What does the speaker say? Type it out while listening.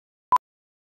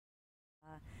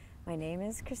My name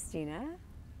is Christina,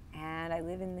 and I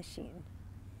live in the Sheen.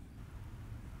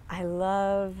 I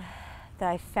love that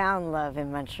I found love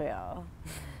in Montreal.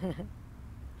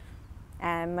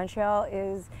 And Montreal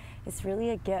it's really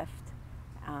a gift.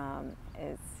 I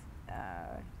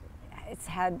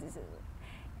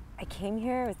came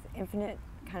here with infinite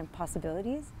kind of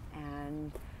possibilities,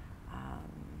 and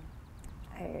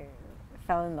I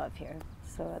fell in love here.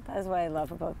 So that's what I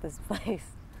love about this place.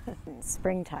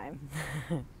 Springtime.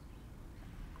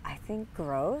 I think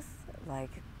growth, like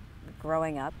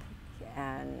growing up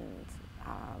and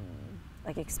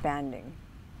like expanding.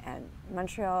 And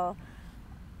Montreal,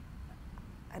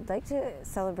 I'd like to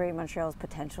celebrate Montreal's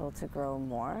potential to grow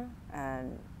more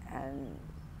and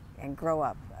grow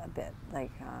up a bit.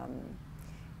 Like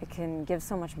it can give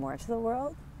so much more to the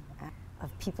world.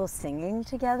 Of people singing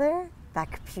together,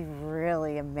 that could be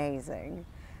really amazing.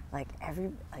 Like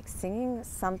singing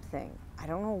something, I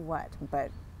don't know what,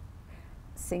 but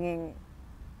singing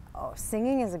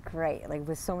is great. Like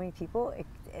with so many people,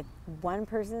 one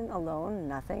person alone,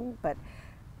 nothing, but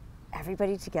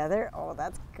everybody together, oh,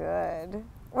 that's good.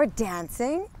 Or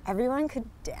dancing, everyone could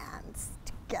dance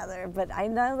together, but I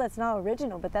know that's not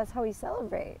original, but that's how we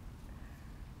celebrate.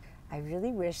 I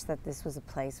really wish that this was a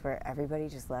place where everybody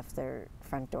just left their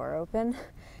front door open.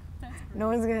 No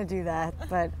one's gonna do that,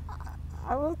 but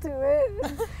I will do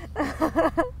it.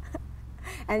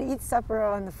 And eat supper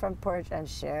on the front porch and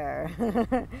share.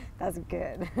 That's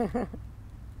good.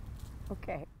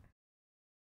 Okay.